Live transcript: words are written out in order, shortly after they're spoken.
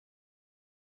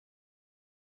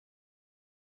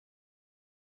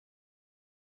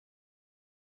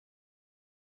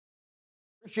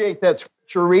Appreciate that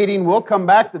scripture reading. We'll come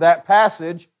back to that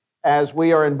passage as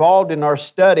we are involved in our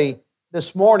study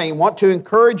this morning. I want to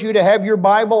encourage you to have your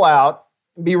Bible out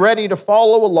and be ready to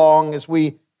follow along as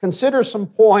we consider some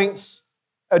points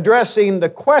addressing the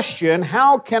question,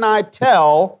 how can I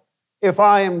tell if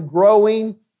I am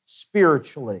growing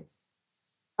spiritually?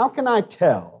 How can I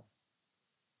tell?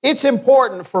 It's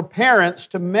important for parents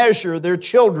to measure their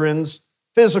children's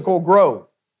physical growth.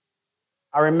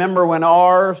 I remember when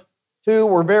our two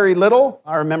were very little,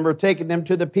 I remember taking them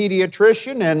to the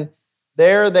pediatrician, and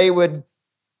there they would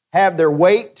have their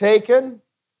weight taken,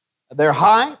 their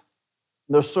height,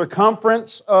 the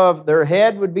circumference of their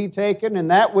head would be taken,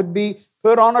 and that would be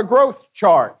put on a growth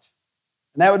chart.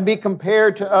 And that would be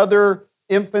compared to other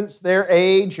infants their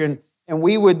age, and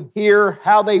we would hear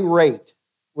how they rate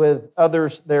with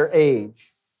others their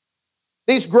age.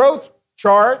 These growth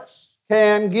charts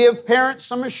can give parents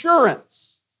some assurance.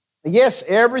 Yes,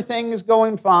 everything is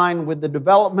going fine with the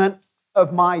development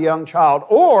of my young child.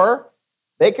 Or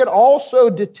they could also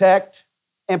detect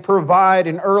and provide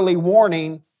an early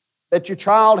warning that your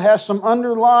child has some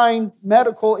underlying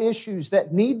medical issues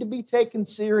that need to be taken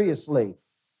seriously,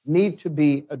 need to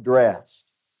be addressed.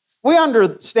 We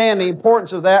understand the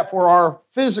importance of that for our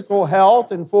physical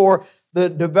health and for the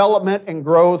development and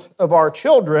growth of our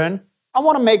children. I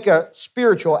want to make a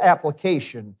spiritual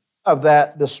application of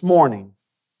that this morning.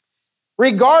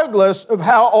 Regardless of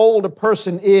how old a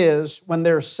person is when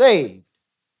they're saved,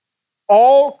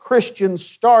 all Christians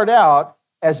start out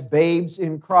as babes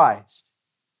in Christ.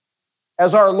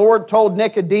 As our Lord told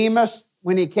Nicodemus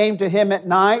when he came to him at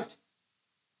night,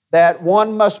 that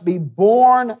one must be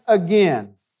born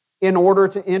again in order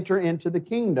to enter into the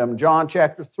kingdom. John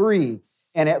chapter 3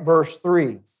 and at verse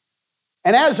 3.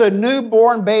 And as a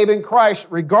newborn babe in Christ,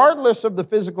 regardless of the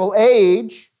physical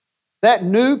age, that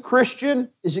new Christian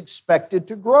is expected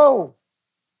to grow.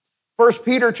 1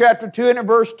 Peter chapter 2 and at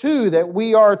verse 2, that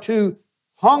we are to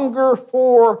hunger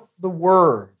for the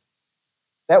Word,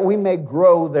 that we may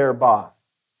grow thereby.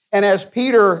 And as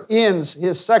Peter ends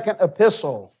his second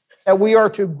epistle, that we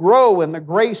are to grow in the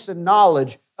grace and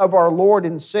knowledge of our Lord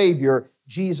and Savior,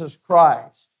 Jesus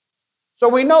Christ. So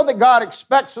we know that God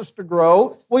expects us to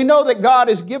grow. We know that God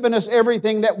has given us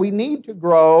everything that we need to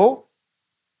grow.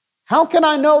 How can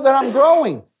I know that I'm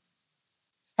growing?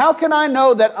 How can I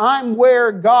know that I'm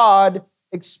where God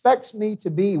expects me to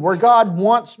be, where God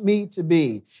wants me to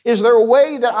be? Is there a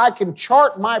way that I can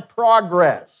chart my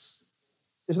progress?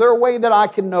 Is there a way that I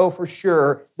can know for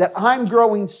sure that I'm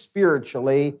growing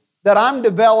spiritually, that I'm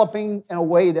developing in a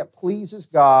way that pleases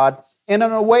God, and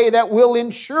in a way that will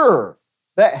ensure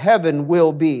that heaven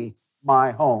will be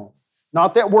my home?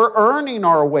 Not that we're earning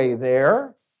our way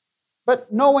there,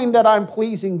 but knowing that I'm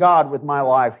pleasing God with my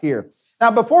life here. Now,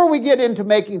 before we get into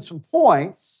making some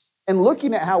points and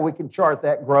looking at how we can chart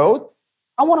that growth,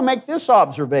 I want to make this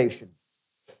observation.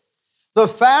 The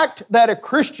fact that a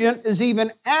Christian is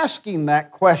even asking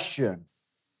that question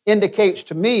indicates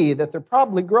to me that they're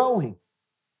probably growing.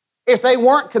 If they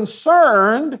weren't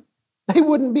concerned, they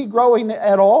wouldn't be growing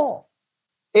at all.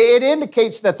 It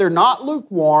indicates that they're not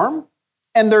lukewarm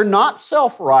and they're not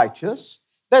self-righteous,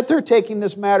 that they're taking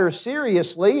this matter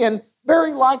seriously, and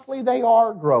very likely they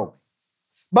are growing.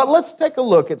 But let's take a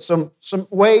look at some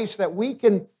ways that we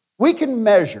can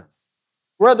measure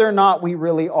whether or not we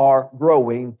really are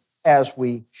growing as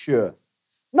we should.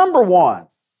 Number one,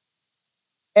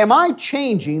 am I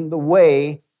changing the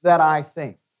way that I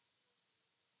think?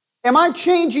 Am I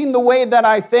changing the way that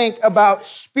I think about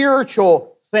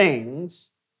spiritual things?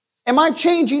 Am I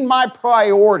changing my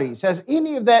priorities? Has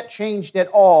any of that changed at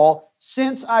all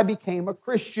since I became a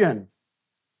Christian?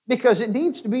 Because it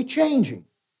needs to be changing.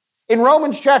 In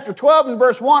Romans chapter 12 and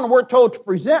verse 1, we're told to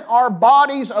present our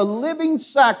bodies a living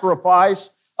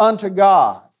sacrifice unto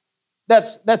God.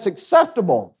 That's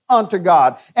acceptable unto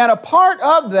God. And a part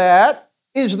of that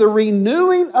is the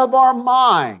renewing of our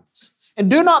minds. And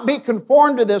do not be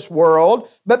conformed to this world,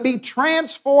 but be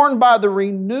transformed by the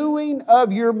renewing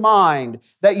of your mind,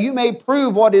 that you may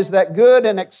prove what is that good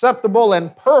and acceptable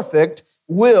and perfect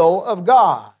will of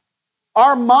God.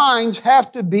 Our minds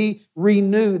have to be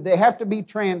renewed. They have to be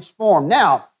transformed.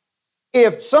 Now,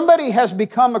 if somebody has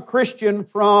become a Christian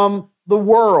from the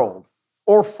world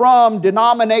or from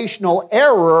denominational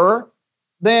error,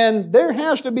 then there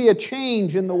has to be a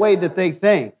change in the way that they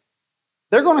think.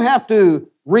 They're going to have to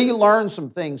relearn some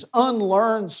things,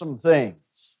 unlearn some things.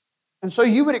 And so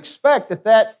you would expect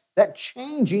that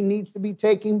changing needs to be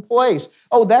taking place.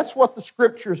 Oh, that's what the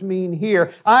Scriptures mean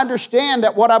here. I understand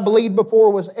that what I believed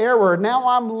before was error. Now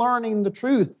I'm learning the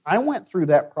truth. I went through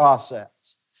that process.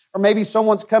 Or maybe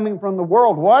someone's coming from the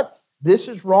world. What? this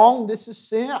is wrong, this is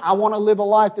sin. I want to live a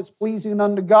life that's pleasing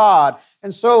unto God.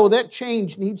 And so that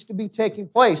change needs to be taking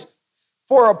place.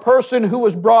 For a person who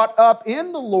was brought up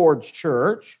in the Lord's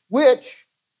church, which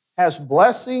has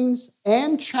blessings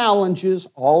and challenges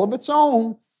all of its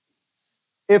own,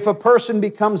 if a person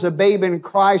becomes a babe in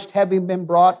Christ, having been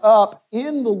brought up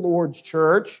in the Lord's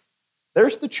church,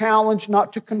 there's the challenge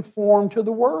not to conform to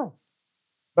the world,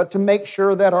 but to make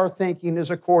sure that our thinking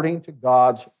is according to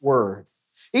God's word.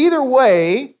 Either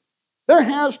way, there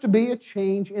has to be a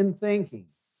change in thinking.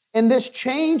 And this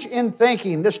change in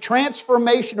thinking, this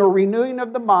transformation or renewing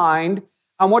of the mind,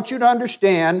 I want you to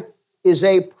understand, is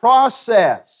a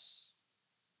process.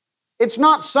 It's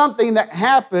not something that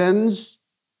happens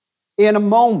in a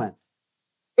moment.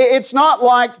 It's not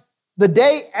like the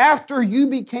day after you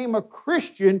became a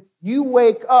Christian, you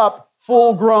wake up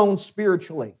full-grown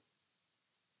spiritually.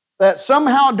 That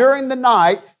somehow during the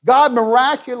night, God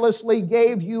miraculously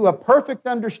gave you a perfect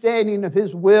understanding of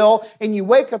His will, and you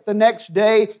wake up the next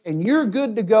day and you're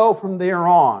good to go from there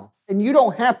on. And you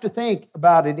don't have to think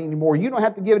about it anymore. You don't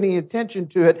have to give any attention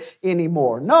to it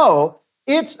anymore. No,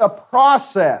 it's a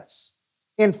process.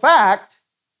 In fact,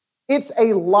 it's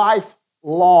a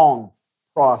lifelong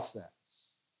process.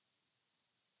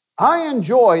 I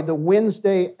enjoy the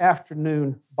Wednesday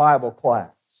afternoon Bible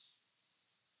class.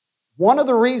 One of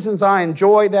the reasons I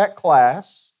enjoy that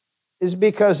class is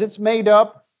because it's made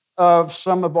up of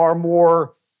some of our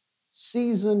more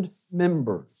seasoned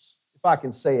members, if I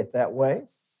can say it that way.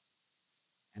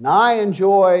 And I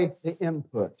enjoy the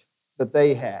input that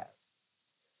they have.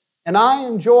 And I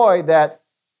enjoy that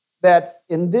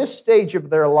in this stage of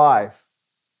their life,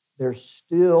 they're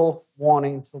still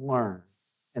wanting to learn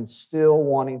and still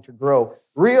wanting to grow,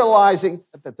 realizing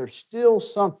that there's still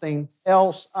something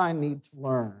else I need to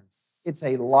learn. It's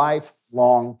a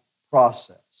lifelong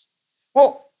process.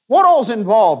 Well, what all's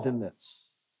involved in this?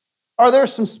 Are there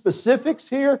some specifics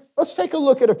here? Let's take a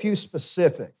look at a few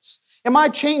specifics. Am I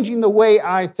changing the way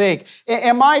I think?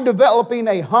 Am I developing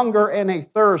a hunger and a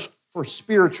thirst for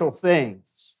spiritual things?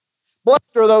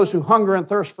 Blessed are those who hunger and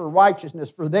thirst for righteousness,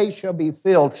 for they shall be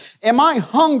filled. Am I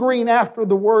hungering after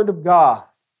the Word of God?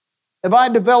 Have I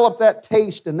developed that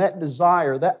taste and that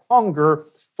desire, that hunger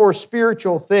for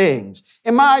spiritual things?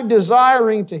 Am I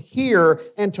desiring to hear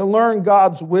and to learn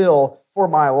God's will for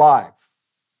my life?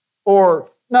 Or,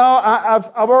 no, I've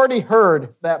already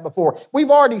heard that before.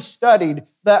 We've already studied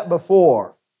that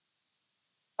before.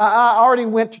 I already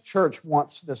went to church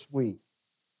once this week.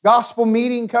 Gospel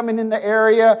meeting coming in the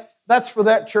area, that's for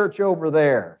that church over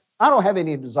there. I don't have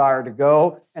any desire to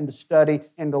go and to study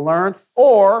and to learn.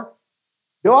 Or,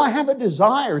 do I have a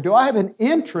desire? Do I have an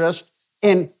interest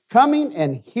in coming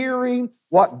and hearing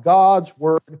what God's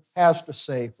Word has to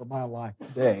say for my life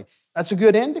today? That's a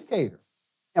good indicator.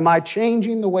 Am I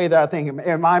changing the way that I think?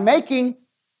 Am I making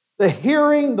the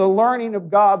hearing, the learning of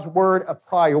God's Word a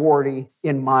priority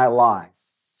in my life?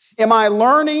 Am I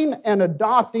learning and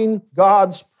adopting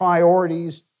God's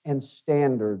priorities and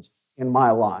standards in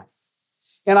my life?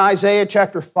 In Isaiah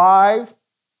chapter 5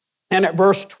 and at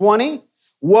verse 20,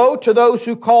 woe to those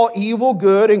who call evil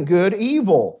good and good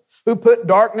evil, who put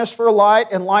darkness for light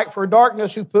and light for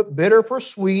darkness, who put bitter for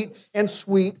sweet and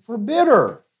sweet for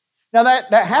bitter. Now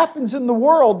that happens in the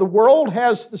world. The world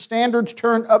has the standards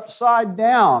turned upside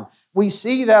down. We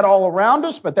see that all around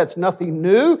us, but that's nothing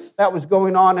new. That was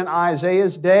going on in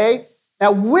Isaiah's day.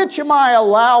 Now, which am I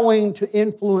allowing to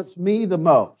influence me the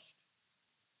most?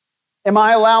 Am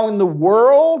I allowing the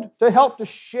world to help to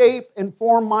shape and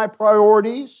form my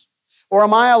priorities? Or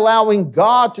am I allowing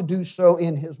God to do so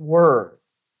in His Word?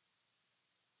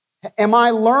 Am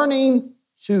I learning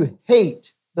to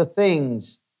hate the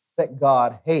things that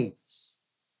God hates?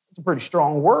 It's a pretty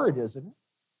strong word, isn't it?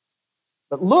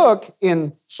 But look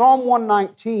in Psalm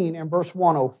 119 and verse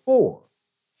 104.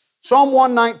 Psalm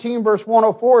 119 verse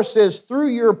 104 says, through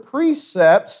your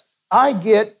precepts I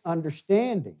get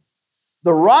understanding.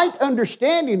 The right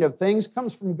understanding of things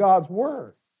comes from God's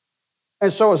Word.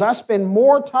 And so as I spend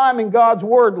more time in God's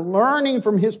Word, learning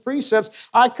from His precepts,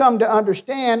 I come to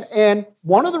understand, and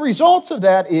one of the results of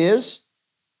that is,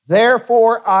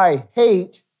 therefore I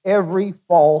hate every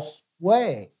false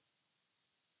way.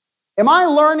 Am I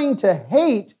learning to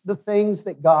hate the things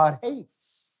that God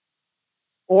hates?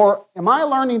 Or am I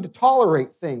learning to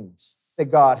tolerate things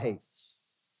that God hates?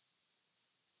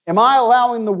 Am I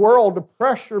allowing the world to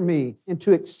pressure me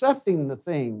into accepting the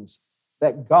things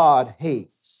that God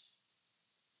hates?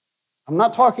 I'm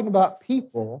not talking about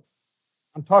people,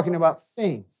 I'm talking about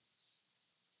things.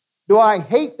 Do I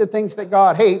hate the things that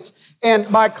God hates?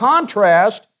 And by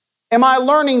contrast, am I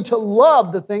learning to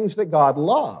love the things that God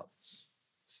loves?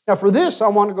 Now for this, I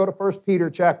want to go to 1 Peter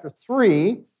chapter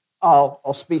 3.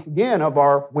 I'll speak again of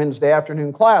our Wednesday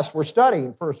afternoon class. We're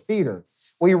studying 1 Peter.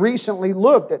 We recently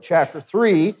looked at chapter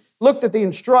 3, looked at the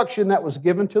instruction that was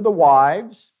given to the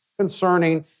wives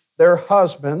concerning their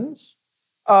husbands.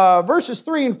 Verses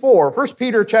 3 and 4. 1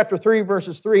 Peter chapter 3,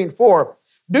 verses 3 and 4.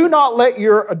 Do not let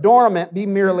your adornment be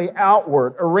merely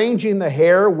outward, arranging the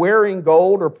hair, wearing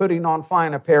gold, or putting on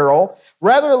fine apparel.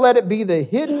 Rather, let it be the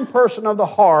hidden person of the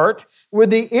heart, with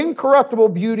the incorruptible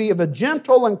beauty of a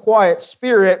gentle and quiet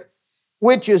spirit,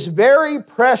 which is very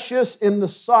precious in the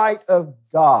sight of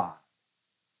God.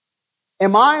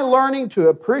 Am I learning to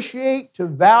appreciate, to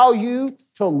value,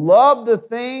 to love the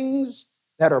things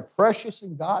that are precious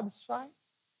in God's sight?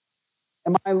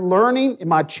 Am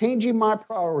I changing my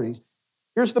priorities?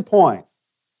 Here's the point.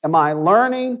 Am I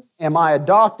learning? Am I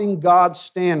adopting God's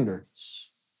standards?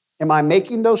 Am I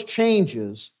making those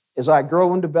changes as I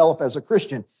grow and develop as a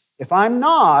Christian? If I'm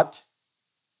not,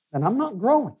 then I'm not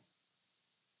growing.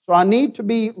 So I need to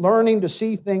be learning to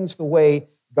see things the way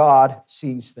God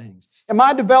sees things. Am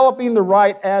I developing the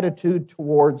right attitude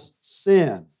towards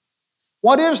sin?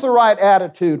 What is the right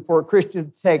attitude for a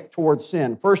Christian to take towards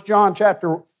sin? 1 John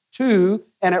chapter 2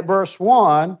 and at verse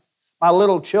 1, my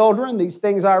little children, these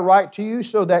things I write to you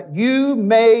so that you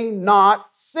may not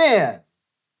sin.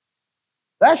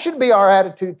 That should be our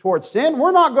attitude towards sin.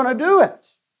 We're not going to do it.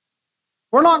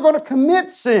 We're not going to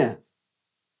commit sin.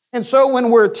 And so when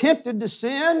we're tempted to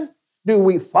sin, do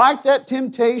we fight that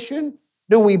temptation?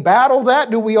 Do we battle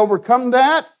that? Do we overcome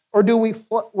that? Or do we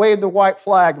wave the white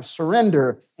flag of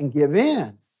surrender and give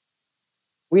in?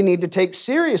 We need to take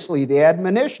seriously the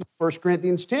admonition of 1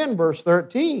 Corinthians 10, verse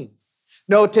 13.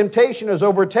 No temptation has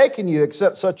overtaken you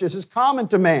except such as is common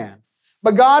to man.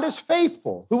 But God is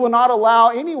faithful, who will not allow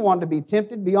anyone to be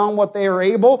tempted beyond what they are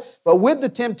able, but with the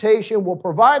temptation will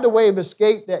provide the way of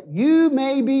escape that you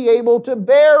may be able to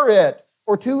bear it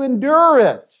or to endure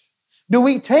it. Do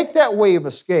we take that way of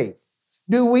escape?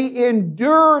 Do we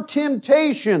endure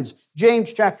temptations?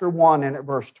 James chapter 1 and at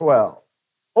verse 12.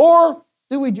 Or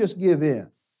do we just give in?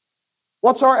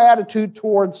 What's our attitude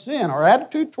towards sin? Our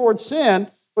attitude towards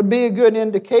sin would be a good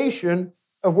indication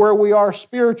of where we are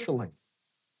spiritually.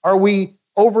 Are we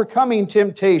overcoming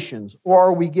temptations or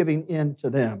are we giving in to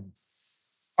them?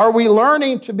 Are we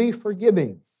learning to be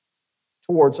forgiving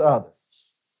towards others?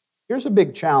 Here's a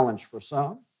big challenge for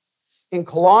some. In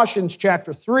Colossians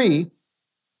chapter 3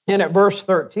 and at verse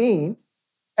 13,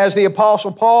 as the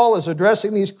Apostle Paul is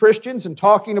addressing these Christians and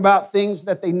talking about things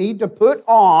that they need to put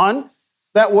on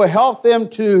that will help them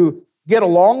to get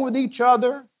along with each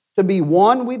other, to be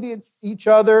one with each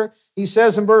other. He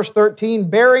says in verse 13,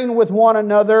 bearing with one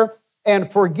another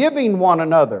and forgiving one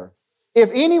another. If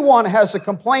anyone has a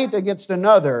complaint against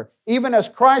another, even as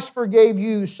Christ forgave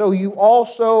you, so you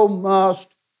also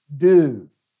must do.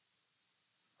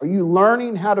 Are you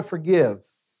learning how to forgive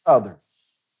others?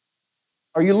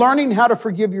 Are you learning how to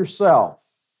forgive yourself?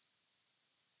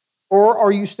 Or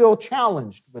are you still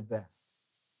challenged with that?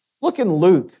 Look in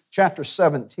Luke chapter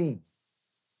 17.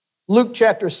 Luke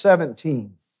chapter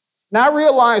 17. Now I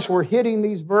realize we're hitting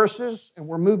these verses and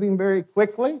we're moving very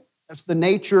quickly. That's the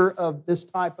nature of this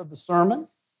type of a sermon.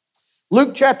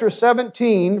 Luke chapter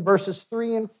 17, verses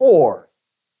 3 and 4.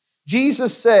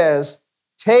 Jesus says,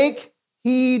 take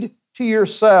heed to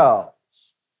yourselves.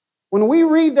 When we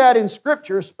read that in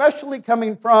Scripture, especially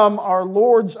coming from our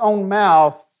Lord's own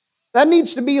mouth, that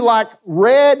needs to be like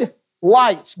red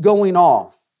lights going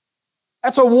off.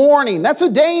 That's a warning. That's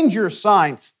a danger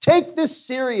sign. Take this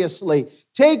seriously.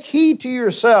 Take heed to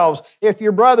yourselves. If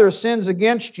your brother sins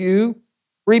against you,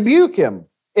 rebuke him.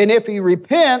 And if he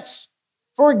repents,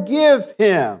 forgive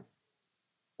him.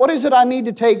 What is it I need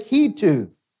to take heed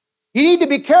to? You need to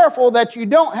be careful that you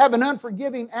don't have an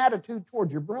unforgiving attitude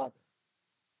toward your brother.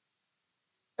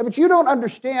 But you don't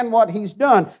understand what he's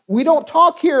done. We don't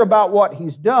talk here about what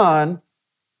he's done.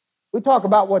 We talk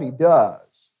about what he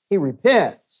does. He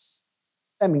repents.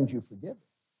 That means you forgive him.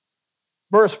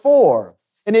 Verse 4,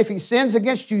 and if he sins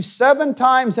against you 7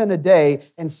 times in a day,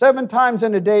 and 7 times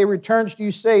in a day returns to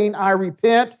you saying, I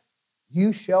repent,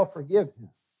 you shall forgive him.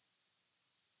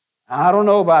 I don't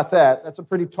know about that. That's a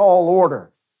pretty tall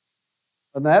order.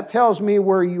 And that tells me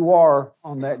where you are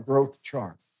on that growth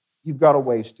chart. You've got a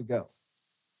ways to go.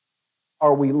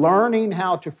 Are we learning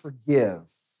how to forgive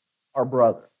our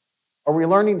brother? Are we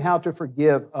learning how to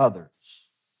forgive others?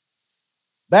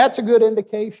 That's a good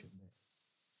indication.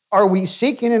 Are we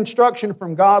seeking instruction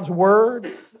from God's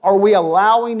Word? Are we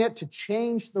allowing it to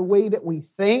change the way that we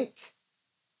think,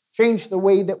 change the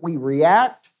way that we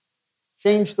react,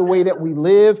 change the way that we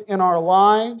live in our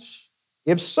lives?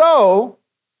 If so,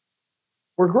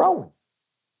 we're growing.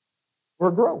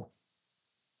 we're growing.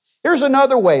 Here's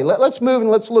another way. Let's move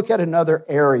and let's look at another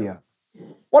area.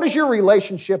 What is your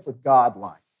relationship with God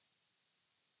like?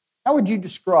 How would you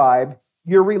describe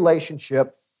your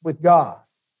relationship with God?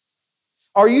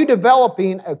 Are you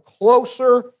developing a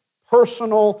closer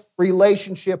personal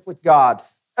relationship with God?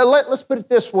 Let's put it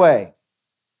this way.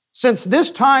 Since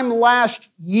this time last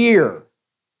year,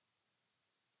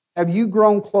 have you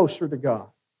grown closer to God?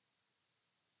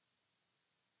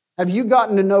 Have you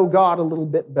gotten to know God a little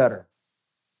bit better?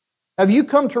 Have you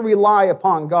come to rely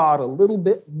upon God a little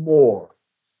bit more?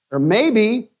 Or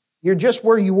maybe you're just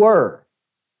where you were.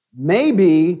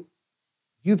 Maybe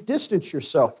you've distanced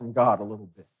yourself from God a little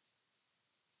bit.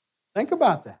 Think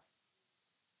about that.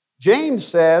 James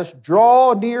says,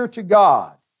 draw near to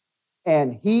God,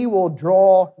 and He will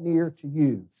draw near to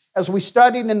you. As we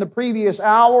studied in the previous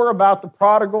hour about the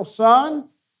prodigal son,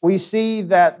 we see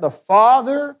that the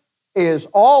Father is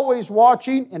always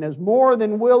watching and is more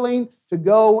than willing to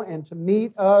go and to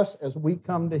meet us as we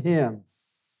come to Him.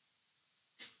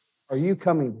 Are you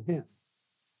coming to Him?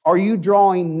 Are you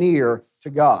drawing near to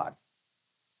God?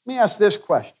 Let me ask this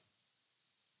question.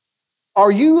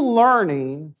 Are you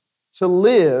learning to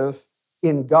live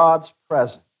in God's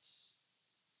presence?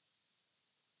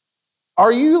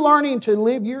 Are you learning to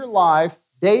live your life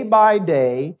day by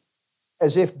day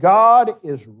as if God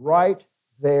is right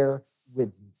there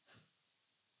with you?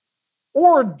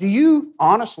 Or do you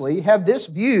honestly have this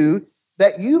view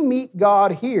that you meet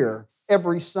God here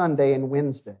every Sunday and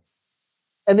Wednesday?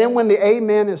 And then when the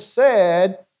amen is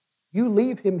said, you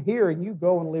leave Him here and you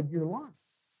go and live your life.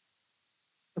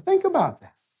 But think about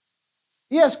that.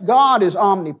 Yes, God is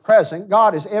omnipresent.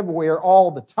 God is everywhere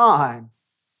all the time.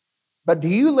 But do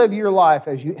you live your life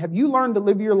have you learned to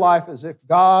live your life as if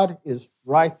God is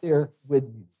right there with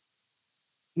you?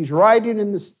 He's riding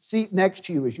in the seat next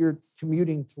to you as you're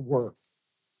commuting to work.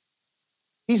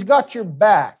 He's got your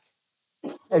back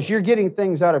as you're getting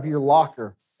things out of your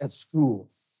locker at school.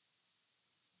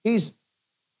 He's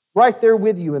right there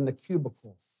with you in the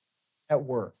cubicle at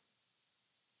work.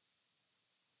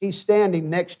 He's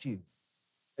standing next to you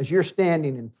as you're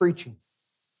standing and preaching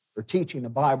or teaching a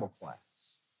Bible class.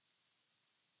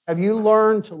 Have you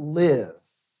learned to live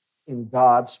in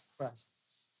God's presence?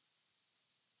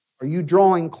 Are you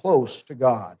drawing close to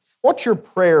God? What's your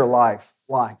prayer life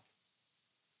like?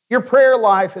 Your prayer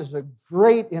life is a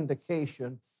great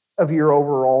indication of your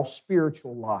overall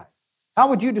spiritual life. How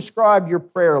would you describe your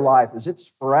prayer life? Is it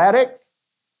sporadic?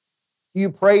 Do you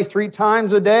pray 3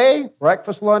 times a day,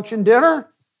 breakfast, lunch, and dinner?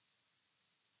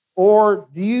 Or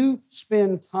do you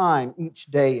spend time each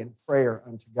day in prayer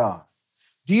unto God?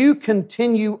 Do you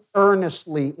continue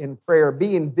earnestly in prayer,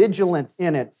 being vigilant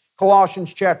in it?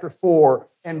 Colossians chapter 4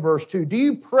 and verse 2. Do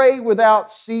you pray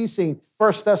without ceasing?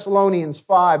 1 Thessalonians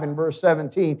 5 and verse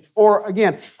 17. Or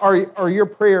again, are your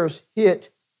prayers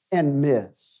hit and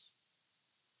miss?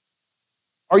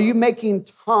 Are you making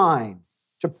time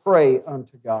to pray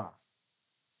unto God?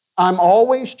 I'm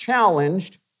always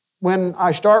challenged when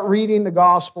I start reading the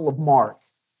Gospel of Mark.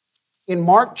 In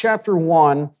Mark chapter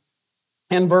 1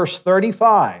 and verse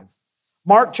 35,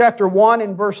 Mark chapter 1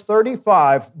 and verse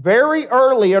 35, very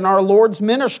early in our Lord's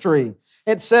ministry,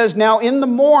 it says, now in the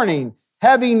morning,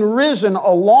 having risen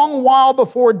a long while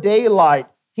before daylight,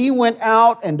 He went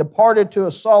out and departed to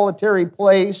a solitary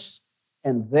place,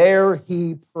 and there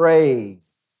He prayed.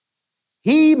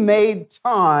 He made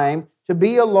time to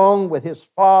be alone with His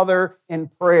Father in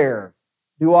prayer.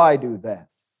 Do I do that?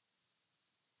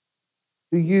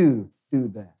 Do you do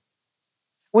that?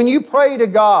 When you pray to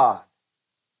God,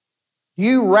 do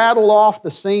you rattle off the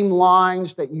same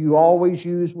lines that you always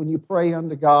use when you pray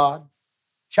unto God?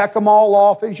 Check them all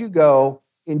off as you go.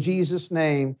 In Jesus'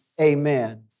 name,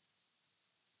 amen.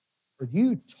 Or do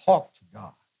you talk to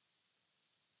God?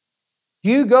 Do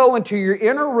you go into your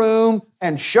inner room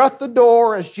and shut the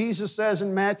door, as Jesus says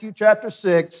in Matthew chapter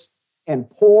 6, and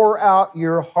pour out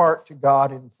your heart to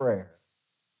God in prayer?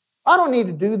 I don't need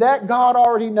to do that. God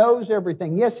already knows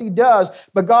everything. Yes, He does.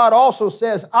 But God also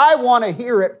says, I want to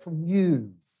hear it from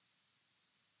you.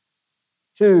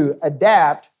 To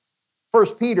adapt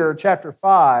 1 Peter chapter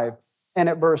 5 and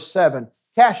at verse 7,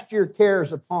 cast your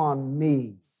cares upon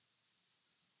me.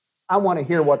 I want to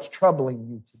hear what's troubling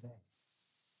you today.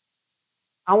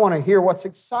 I want to hear what's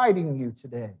exciting you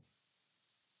today.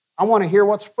 I want to hear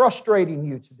what's frustrating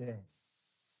you today.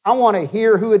 I want to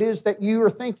hear who it is that you are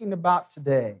thinking about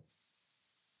today.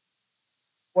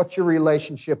 What's your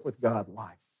relationship with God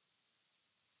like?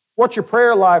 What's your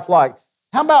prayer life like?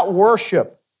 How about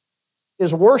worship?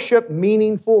 Is worship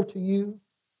meaningful to you?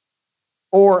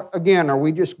 Or, again, are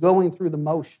we just going through the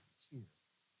motions here?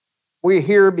 We're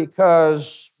here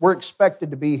because we're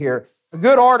expected to be here. A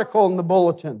good article in the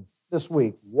bulletin this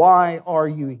week. Why are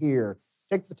you here?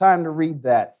 Take the time to read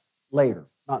that later,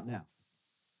 not now.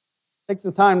 Take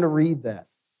the time to read that.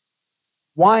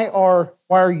 Why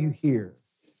are you here?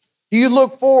 Do you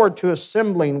look forward to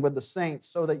assembling with the saints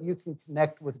so that you can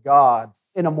connect with God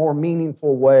in a more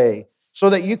meaningful way, so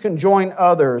that you can join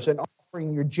others in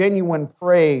offering your genuine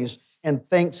praise and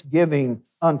thanksgiving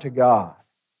unto God?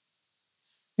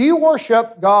 Do you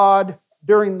worship God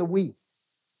during the week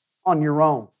on your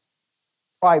own,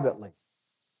 privately?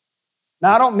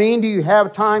 Now, I don't mean do you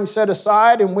have time set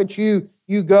aside in which you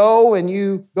go and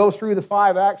you go through the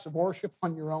 5 acts of worship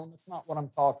on your own. That's not what I'm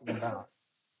talking about.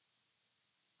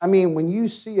 I mean, when you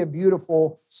see a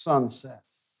beautiful sunset,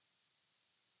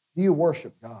 do you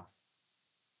worship God?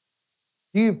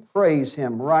 Do you praise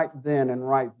Him right then and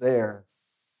right there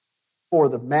for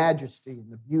the majesty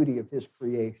and the beauty of His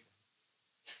creation?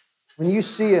 When you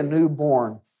see a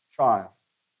newborn child,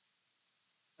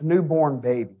 a newborn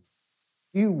baby,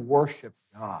 do you worship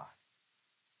God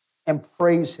and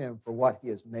praise Him for what He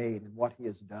has made and what He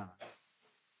has done?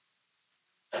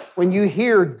 When you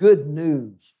hear good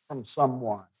news from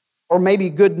someone, or maybe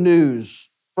good news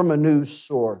from a news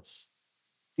source,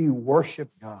 do you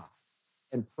worship God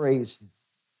and praise Him?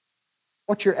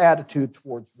 What's your attitude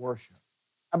towards worship?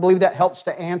 I believe that helps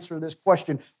to answer this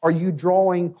question. Are you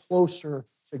drawing closer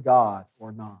to God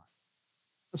or not?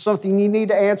 It's something you need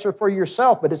to answer for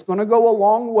yourself, but it's going to go a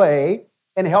long way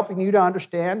in helping you to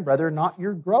understand whether or not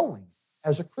you're growing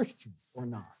as a Christian or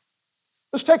not.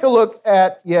 Let's take a look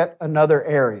at yet another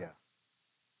area.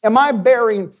 Am I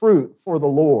bearing fruit for the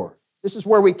Lord? This is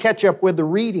where we catch up with the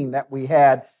reading that we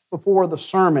had before the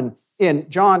sermon. In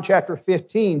John chapter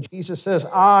 15, Jesus says,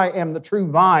 I am the true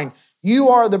vine. You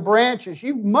are the branches.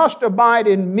 You must abide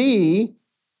in me.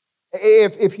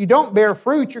 If you don't bear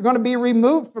fruit, you're going to be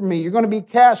removed from me. You're going to be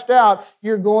cast out.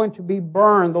 You're going to be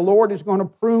burned. The Lord is going to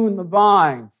prune the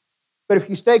vine. But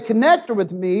if you stay connected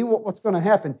with me, what's going to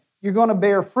happen? You're going to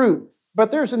bear fruit.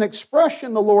 But there's an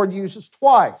expression the Lord uses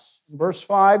twice, in verse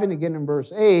 5 and again in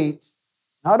verse 8.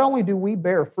 Not only do we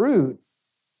bear fruit,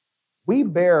 we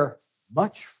bear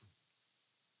much fruit.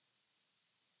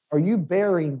 Are you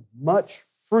bearing much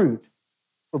fruit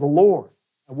for the Lord?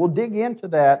 And we'll dig into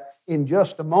that in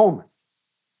just a moment.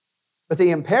 But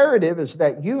the imperative is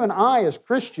that you and I as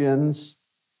Christians,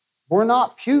 we're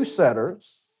not pew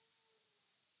setters.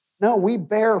 No, we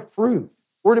bear fruit.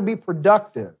 We're to be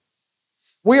productive.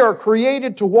 We are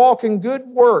created to walk in good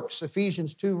works,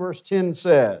 Ephesians 2 verse 10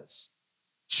 says.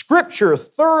 Scripture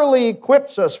thoroughly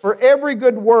equips us for every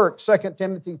good work, 2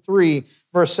 Timothy 3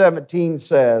 verse 17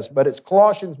 says. But it's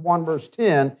Colossians 1 verse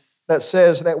 10 that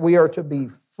says that we are to be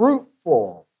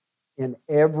fruitful in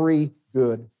every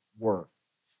good work.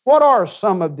 What are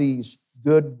some of these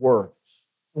good works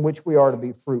in which we are to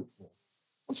be fruitful?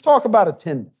 Let's talk about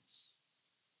attendance.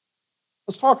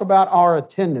 Let's talk about our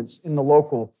attendance in the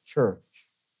local church.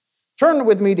 Turn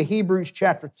with me to Hebrews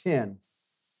chapter 10,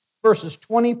 verses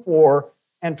 24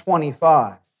 and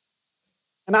 25.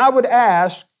 And I would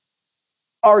ask,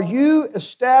 are you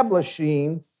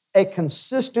establishing a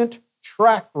consistent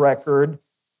track record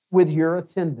with your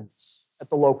attendance at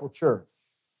the local church?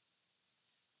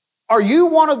 Are you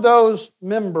one of those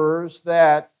members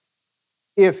that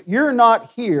if you're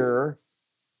not here,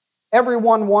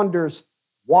 everyone wonders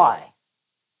why?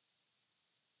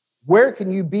 Where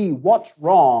can you be? What's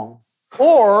wrong?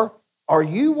 Or are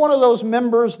you one of those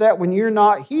members that when you're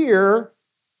not here,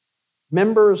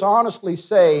 members honestly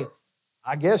say,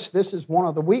 I guess this is one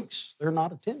of the weeks they're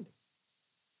not attending?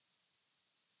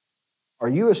 Are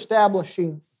you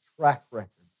establishing a track record?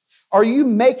 Are you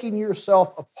making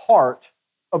yourself a part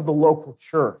of the local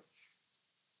church?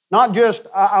 Not just,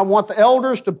 I want the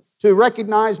elders to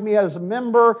recognize me as a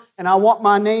member, and I want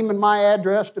my name and my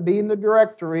address to be in the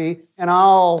directory, and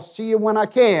I'll see you when I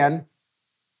can.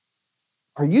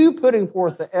 Are you putting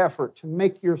forth the effort to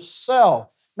make yourself,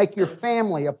 make your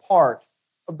family a part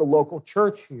of the local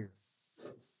church here?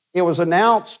 It was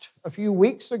announced a few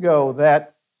weeks ago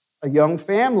that a young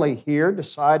family here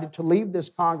decided to leave this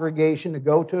congregation to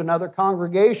go to another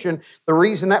congregation. The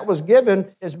reason that was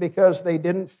given is because they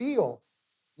didn't feel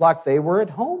like they were at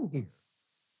home here.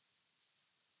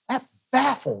 That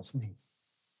baffles me.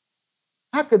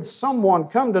 How could someone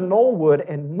come to Knollwood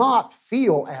and not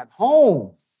feel at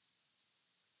home?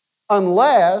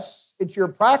 Unless it's your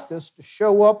practice to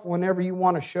show up whenever you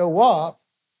want to show up,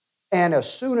 and as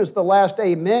soon as the last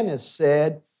amen is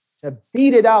said, to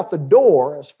beat it out the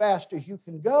door as fast as you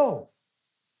can go.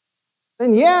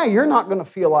 Then yeah, you're not going to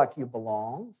feel like you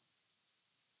belong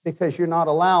because you're not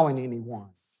allowing anyone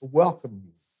to welcome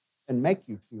you and make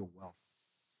you feel welcome.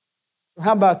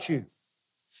 How about you?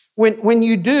 When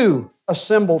you do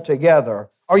assemble together,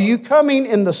 are you coming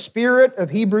in the spirit of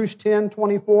Hebrews 10,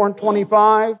 24 and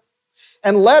 25?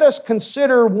 And let us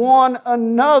consider one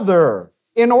another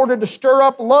in order to stir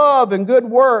up love and good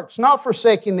works, not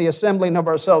forsaking the assembling of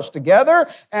ourselves together,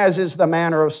 as is the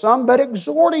manner of some, but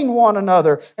exhorting one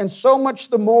another, and so much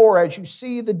the more as you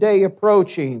see the day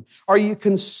approaching. Are you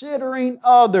considering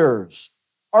others?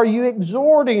 Are you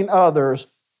exhorting others?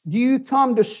 Do you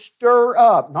come to stir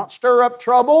up, not stir up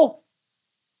trouble,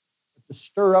 but to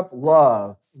stir up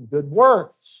love and good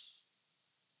works?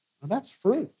 Now that's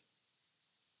fruit.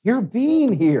 Your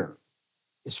being here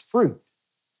is fruit.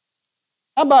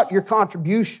 How about your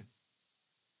contribution?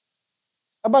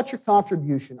 How about your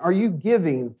contribution? Are you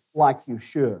giving like you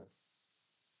should?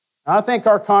 Now, I think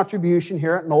our contribution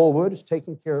here at Knollwood is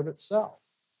taking care of itself.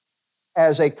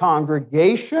 As a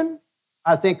congregation,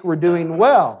 I think we're doing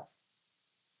well.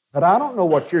 But I don't know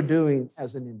what you're doing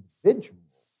as an individual.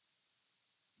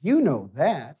 You know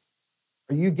that.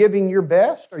 Are you giving your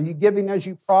best? Are you giving as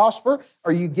you prosper?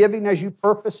 Are you giving as you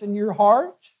purpose in your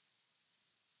heart?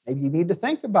 Maybe you need to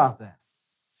think about that.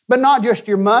 But not just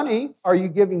your money. Are you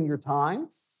giving your time?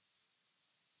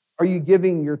 Are you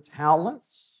giving your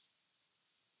talents?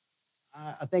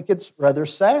 I think it's rather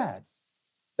sad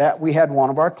that we had one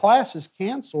of our classes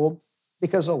canceled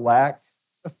because of lack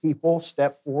of people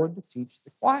step forward to teach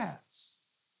the class.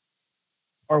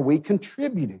 Are we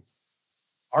contributing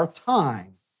our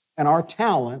time and our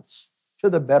talents to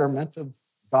the betterment of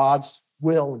God's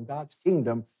will and God's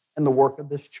kingdom and the work of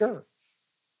this church?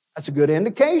 That's a good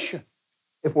indication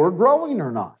if we're growing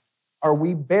or not. Are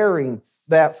we bearing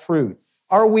that fruit?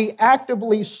 Are we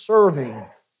actively serving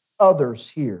others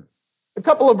here? A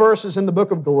couple of verses in the book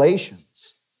of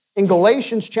Galatians. In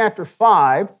Galatians chapter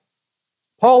 5,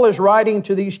 Paul is writing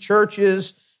to these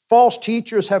churches. False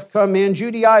teachers have come in.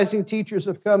 Judaizing teachers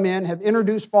have come in, have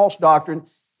introduced false doctrine.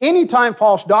 Anytime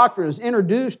false doctrine is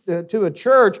introduced to a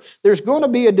church, there's going to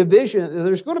be a division.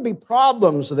 There's going to be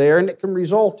problems there, and it can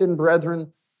result in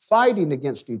brethren fighting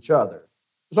against each other.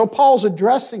 So Paul's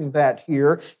addressing that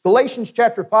here. Galatians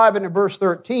chapter 5 and in verse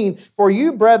 13, "For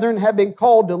you, brethren, have been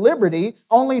called to liberty,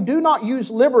 only do not use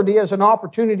liberty as an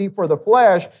opportunity for the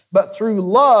flesh, but through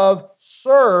love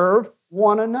serve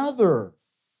one another."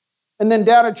 And then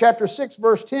down in chapter 6,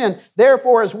 verse 10,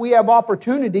 "Therefore, as we have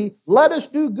opportunity, let us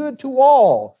do good to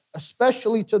all,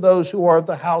 especially to those who are of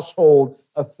the household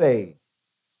of faith."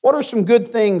 What are some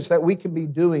good things that we can be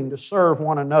doing to serve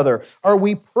one another? Are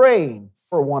we praying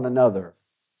for one another?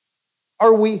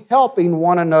 Are we helping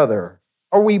one another?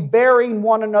 Are we bearing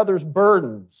one another's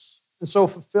burdens and so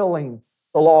fulfilling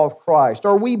the law of Christ?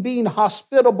 Are we being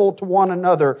hospitable to one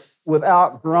another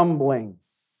without grumbling?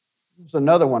 Here's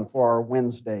another one for our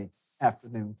Wednesday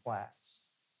afternoon class.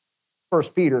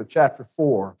 1 Peter chapter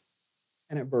 4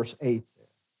 and at verse 8 there.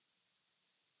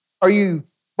 Are you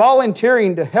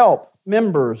volunteering to help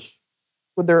members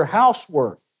with their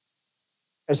housework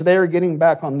as they're getting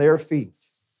back on their feet?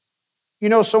 You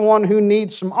know someone who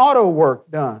needs some auto work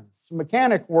done, some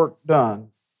mechanic work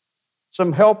done,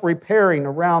 some help repairing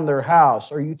around their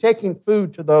house? Are you taking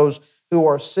food to those who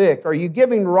are sick? Are you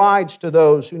giving rides to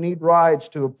those who need rides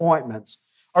to appointments?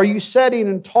 Are you sitting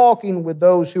and talking with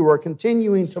those who are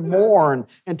continuing to mourn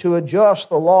and to adjust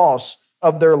the loss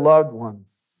of their loved one?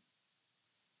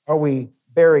 Are we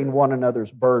bearing one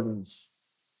another's burdens?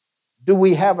 Do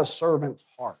we have a servant's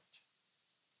heart?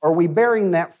 Are we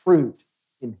bearing that fruit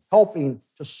in helping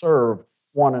to serve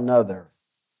one another?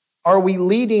 Are we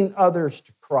leading others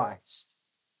to Christ?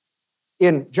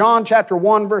 In John chapter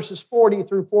 1, verses 40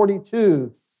 through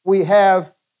 42, we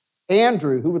have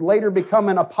Andrew, who would later become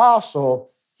an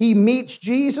apostle. He meets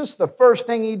Jesus. The first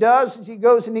thing he does is he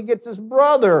goes and he gets his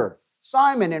brother,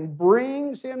 Simon, and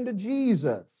brings him to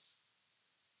Jesus.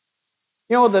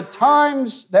 You know, the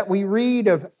times that we read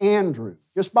of Andrew,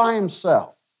 just by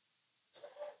himself,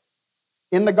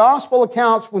 in the gospel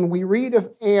accounts, when we read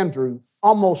of Andrew,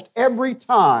 almost every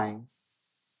time,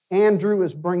 Andrew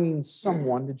is bringing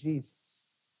someone to Jesus.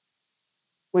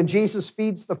 When Jesus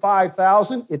feeds the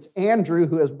 5,000, it's Andrew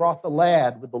who has brought the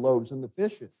lad with the loaves and the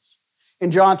fishes.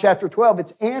 In John chapter 12,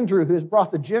 it's Andrew who has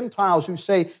brought the Gentiles who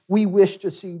say, "We wish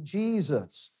to see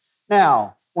Jesus."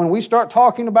 Now, when we start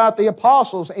talking about the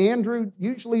apostles, Andrew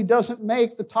usually doesn't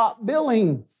make the top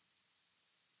billing.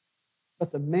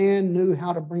 But the man knew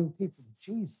how to bring people to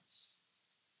Jesus.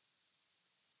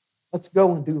 Let's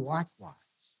go and do likewise.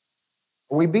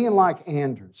 Are we being like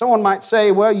Andrew? Someone might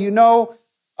say, well, you know,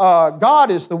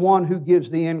 God is the one who gives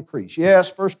the increase. Yes,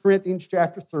 1 Corinthians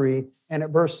chapter 3 and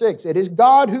at verse 6. It is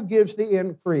God who gives the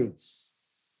increase.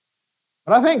 But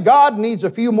But I think God needs a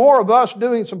few more of us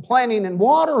doing some planting and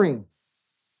watering.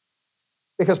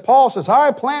 Because Paul says,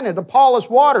 I planted, Apollos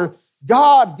watered.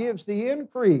 God gives the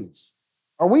increase.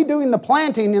 Are we doing the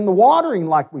planting and the watering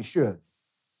like we should?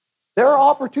 There are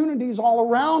opportunities all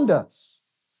around us.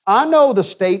 I know the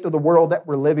state of the world that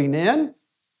we're living in.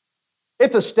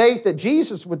 It's a state that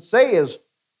Jesus would say is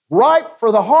ripe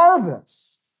for the harvest.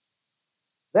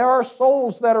 There are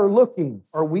souls that are looking.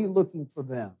 Are we looking for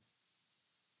them?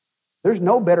 There's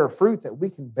no better fruit that we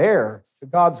can bear to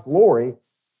God's glory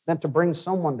than to bring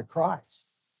someone to Christ.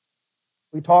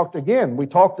 We talked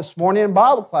this morning in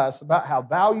Bible class about how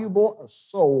valuable a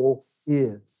soul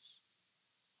is.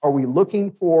 Are we looking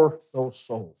for those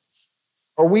souls?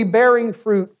 Are we bearing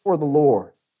fruit for the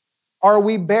Lord? Are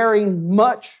we bearing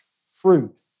much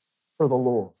fruit for the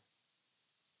Lord?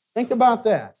 Think about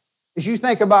that. As you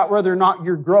think about whether or not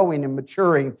you're growing and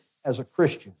maturing as a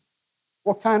Christian,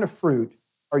 what kind of fruit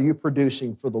are you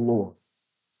producing for the Lord?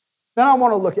 Then I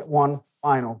want to look at one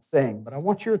final thing, but I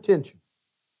want your attention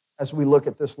as we look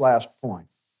at this last point.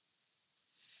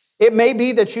 It may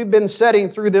be that you've been sitting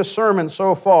through this sermon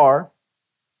so far,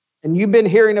 and you've been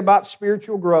hearing about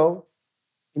spiritual growth,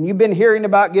 and you've been hearing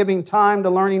about giving time to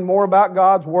learning more about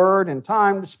God's Word, and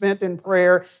time spent in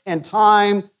prayer, and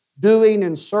time doing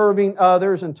and serving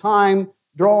others, and time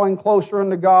drawing closer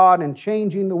unto God and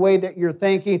changing the way that you're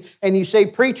thinking. And you say,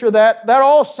 preacher, that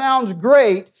all sounds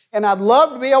great, and I'd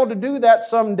love to be able to do that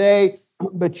someday,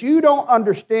 but you don't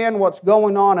understand what's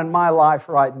going on in my life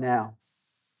right now.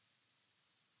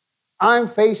 I'm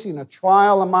facing a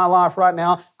trial in my life right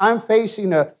now. I'm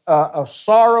facing a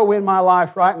sorrow in my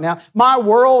life right now. My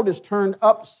world is turned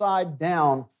upside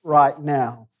down right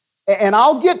now. And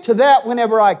I'll get to that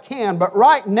whenever I can, but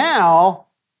right now,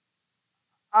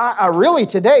 I really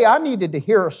today, I needed to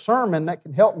hear a sermon that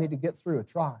can help me to get through a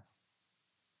trial.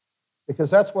 Because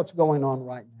that's what's going on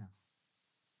right now.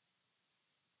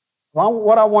 Well,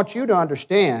 what I want you to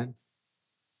understand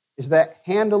is that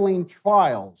handling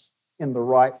trials in the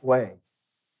right way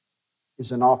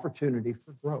is an opportunity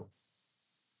for growth.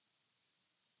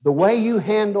 The way you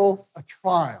handle a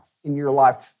trial in your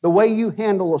life, the way you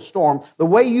handle a storm, the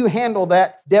way you handle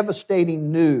that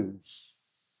devastating news,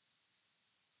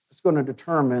 it's going to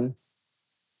determine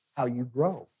how you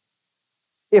grow.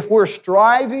 If we're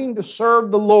striving to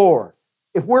serve the Lord,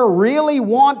 if we're really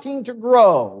wanting to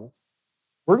grow,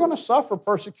 we're going to suffer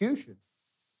persecution.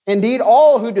 Indeed,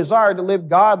 all who desire to live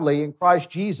godly in Christ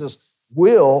Jesus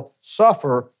will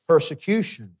suffer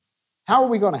persecution. How are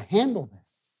we going to handle that?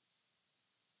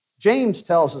 James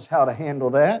tells us how to handle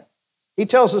that. He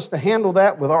tells us to handle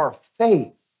that with our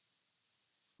faith.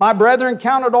 My brethren,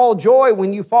 count it all joy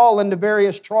when you fall into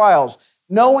various trials,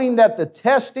 knowing that the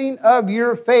testing of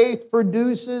your faith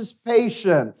produces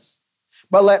patience.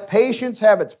 But let patience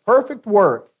have its perfect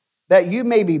work, that you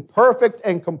may be perfect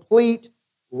and complete,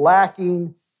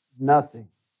 lacking nothing.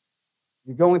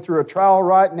 You're going through a trial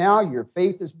right now, your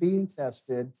faith is being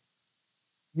tested,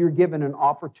 you're given an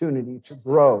opportunity to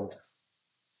grow.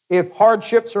 If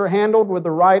hardships are handled with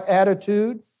the right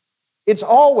attitude, it's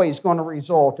always going to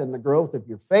result in the growth of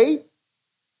your faith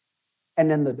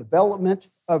and in the development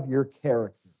of your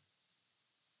character.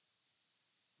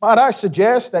 But I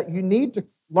suggest that you need to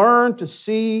learn to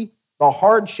see the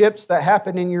hardships that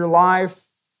happen in your life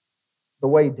the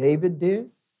way David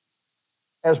did,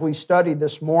 as we studied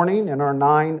this morning in our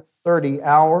 9:30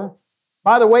 hour.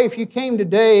 By the way, if you came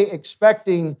today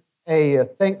expecting a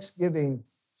Thanksgiving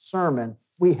sermon,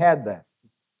 we had that.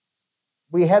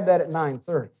 We had that at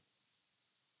 9:30.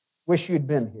 Wish you'd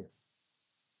been here.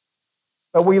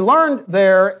 But we learned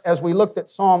there, as we looked at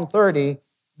Psalm 30,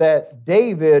 that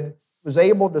David was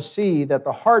able to see that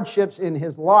the hardships in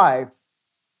his life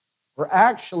were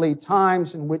actually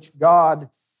times in which God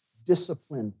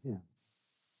disciplined him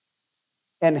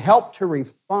and helped to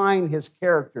refine his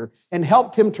character and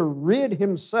helped him to rid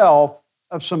himself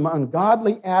of some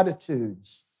ungodly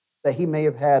attitudes that he may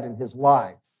have had in his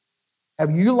life.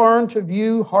 Have you learned to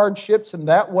view hardships in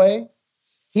that way?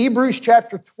 Hebrews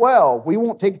chapter 12, we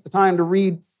won't take the time to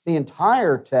read the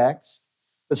entire text,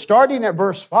 but starting at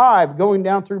verse 5, going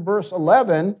down through verse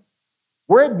 11,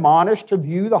 we're admonished to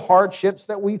view the hardships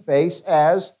that we face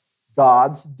as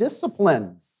God's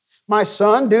discipline. My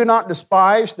son, do not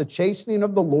despise the chastening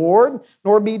of the Lord,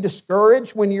 nor be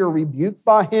discouraged when you're rebuked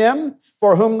by him.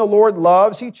 For whom the Lord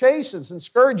loves, he chastens and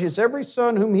scourges every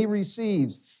son whom he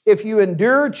receives. If you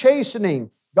endure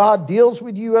chastening, God deals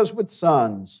with you as with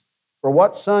sons. For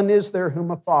what son is there whom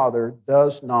a father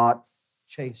does not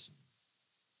chasten?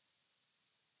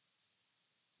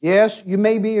 Yes, you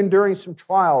may be enduring some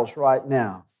trials right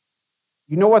now.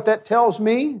 You know what that tells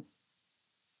me?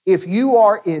 if you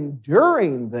are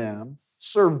enduring them,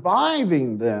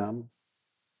 surviving them,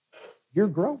 you're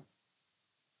growing.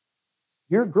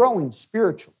 You're growing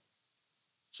spiritually.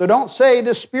 So don't say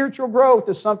this spiritual growth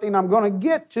is something I'm going to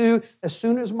get to as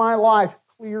soon as my life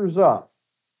clears up.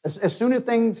 As soon as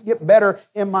things get better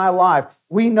in my life.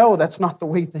 We know that's not the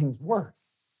way things work.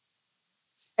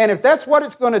 And if that's what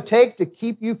it's going to take to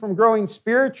keep you from growing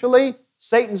spiritually,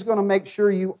 Satan's going to make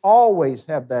sure you always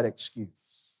have that excuse.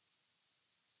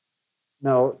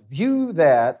 No, view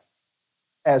that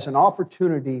as an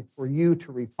opportunity for you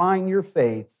to refine your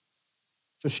faith,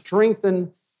 to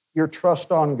strengthen your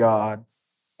trust on God,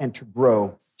 and to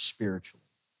grow spiritually.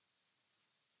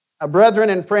 Now, brethren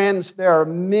and friends, there are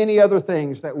many other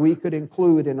things that we could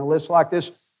include in a list like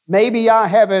this. Maybe I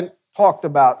haven't talked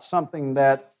about something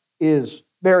that is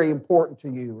very important to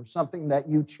you or something that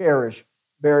you cherish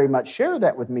very much. Share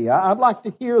that with me. I'd like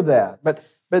to hear that. But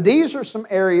these are some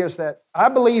areas that I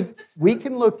believe we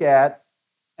can look at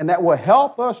and that will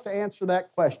help us to answer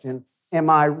that question, am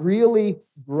I really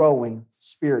growing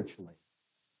spiritually?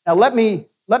 Now, let me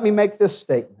make this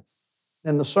statement,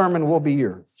 and the sermon will be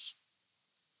yours.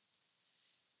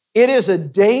 It is a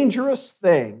dangerous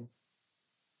thing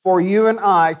for you and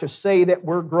I to say that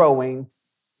we're growing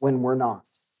when we're not.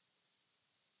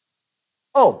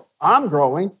 Oh, I'm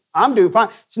growing. I'm doing fine.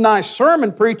 It's a nice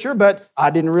sermon, preacher, but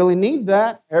I didn't really need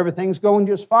that. Everything's going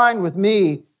just fine with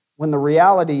me, when the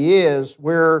reality is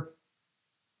we're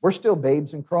still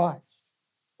babes in Christ.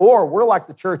 Or we're like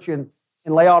the church in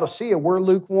Laodicea, we're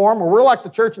lukewarm, or we're like the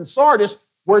church in Sardis,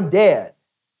 we're dead.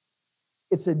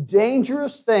 It's a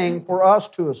dangerous thing for us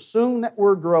to assume that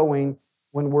we're growing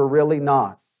when we're really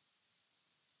not.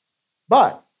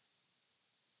 But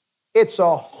it's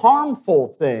a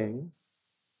harmful thing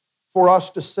for us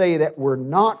to say that we're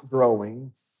not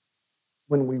growing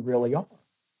when we really are.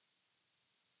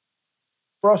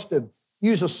 For us to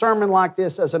use a sermon like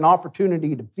this as an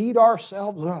opportunity to beat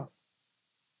ourselves up.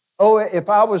 Oh, if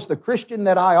I was the Christian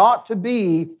that I ought to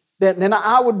be, then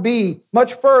I would be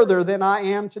much further than I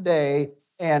am today,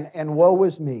 and woe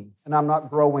is me, and I'm not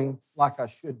growing like I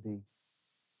should be.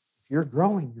 If you're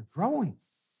growing, you're growing.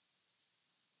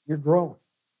 You're growing.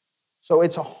 So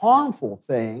it's a harmful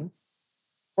thing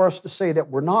for us to say that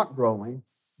we're not growing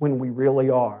when we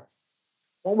really are.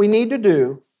 What we need to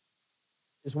do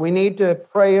is we need to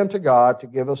pray unto God to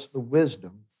give us the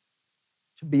wisdom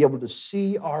to be able to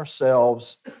see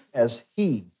ourselves as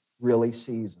He really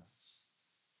sees us.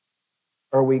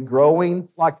 Are we growing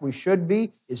like we should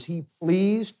be? Is He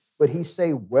pleased? Would He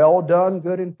say, well done,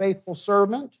 good and faithful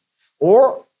servant?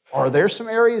 Or are there some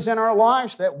areas in our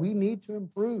lives that we need to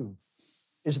improve?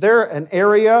 Is there an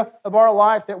area of our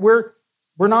life that we're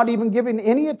not even giving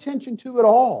any attention to at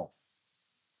all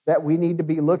that we need to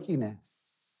be looking at?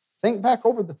 Think back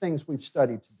over the things we've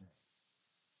studied today.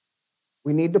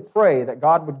 We need to pray that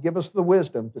God would give us the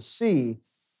wisdom to see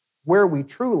where we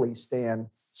truly stand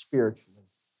spiritually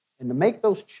and to make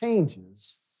those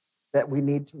changes that we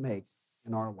need to make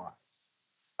in our lives.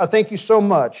 I thank you so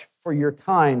much for your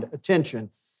kind attention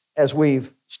as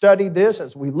we've studied this,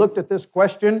 as we looked at this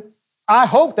question. I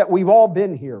hope that we've all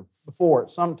been here before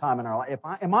at some time in our life.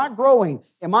 Am I growing?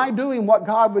 Am I doing what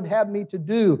God would have me to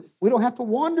do? We don't have to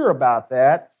wonder about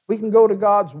that. We can go to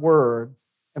God's Word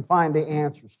and find the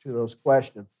answers to those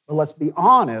questions. But let's be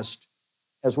honest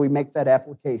as we make that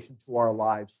application to our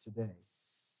lives today.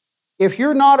 If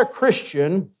you're not a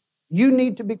Christian, you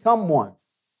need to become one.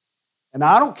 And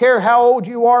I don't care how old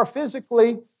you are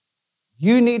physically,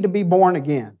 you need to be born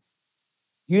again.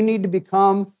 You need to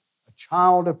become a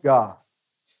child of God.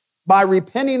 By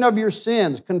repenting of your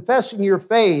sins, confessing your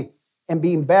faith, and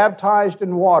being baptized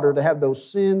in water to have those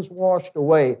sins washed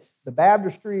away. The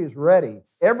baptistry is ready.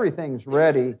 Everything's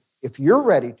ready if you're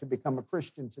ready to become a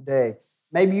Christian today.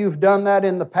 Maybe you've done that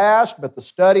in the past, but the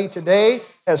study today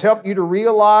has helped you to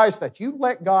realize that you've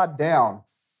let God down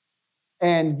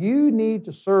and you need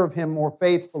to serve Him more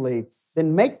faithfully.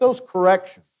 Then make those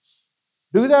corrections.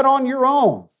 Do that on your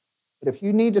own. But if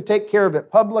you need to take care of it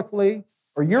publicly,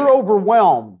 or you're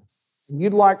overwhelmed and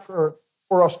you'd like for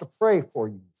us to pray for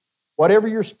you, whatever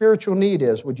your spiritual need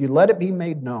is, would you let it be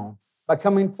made known by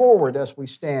coming forward as we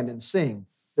stand and sing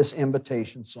this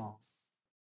invitation song?